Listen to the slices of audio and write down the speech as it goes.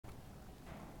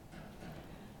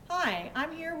Hi,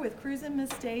 I'm here with Cruisin' Miss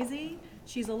Daisy.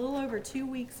 She's a little over 2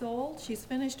 weeks old. She's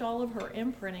finished all of her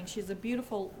imprinting. She's a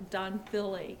beautiful done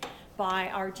filly by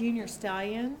our junior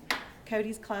stallion,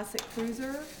 Cody's Classic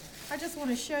Cruiser. I just want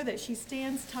to show that she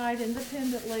stands tied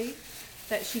independently,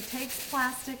 that she takes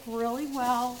plastic really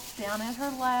well down at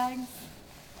her legs.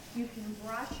 You can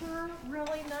brush her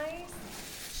really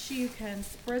nice. You can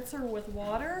spritz her with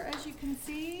water, as you can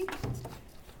see,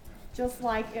 just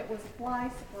like it was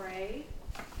fly spray.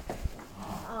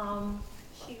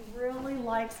 She really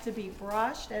likes to be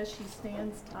brushed as she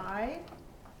stands tied.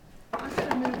 I'm going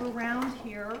to move around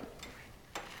here.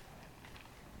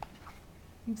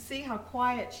 You can see how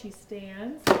quiet she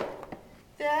stands.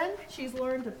 Then she's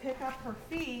learned to pick up her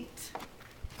feet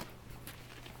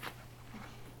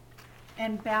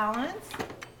and balance,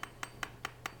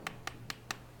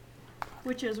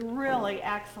 which is really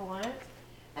excellent.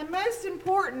 And most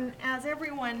important, as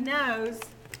everyone knows,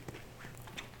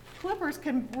 clippers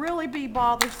can really be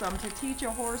bothersome to teach a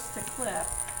horse to clip,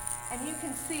 and you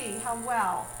can see how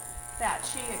well that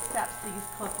she accepts these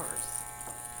clippers.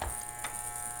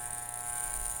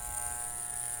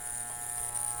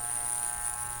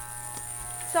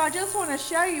 So I just want to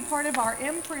show you part of our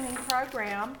imprinting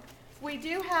program. We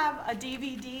do have a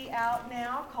DVD out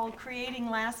now called Creating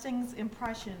Lasting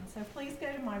Impressions. So please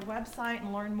go to my website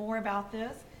and learn more about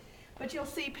this. But you'll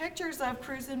see pictures of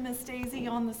Cruisin' Miss Daisy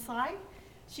on the site.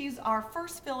 She's our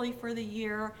first filly for the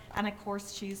year, and of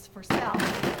course she's for sale.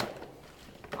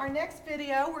 Our next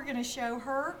video, we're going to show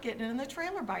her getting in the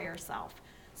trailer by herself.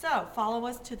 So follow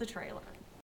us to the trailer.